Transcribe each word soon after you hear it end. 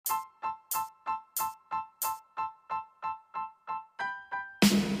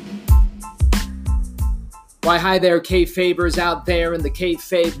Why, hi there, kayfabers out there in the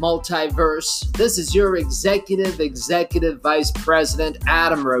kayfabe multiverse. This is your executive vice president,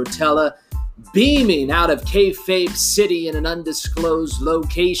 Adam Rotella, beaming out of Kayfabe City in an undisclosed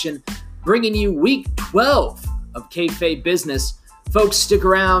location, bringing you week 12 of Kayfabe Business. Folks, stick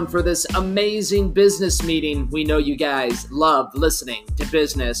around for this amazing business meeting. We know you guys love listening to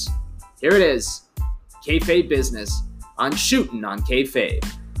business. Here it is, Kayfabe Business on Shootin' on Kayfabe.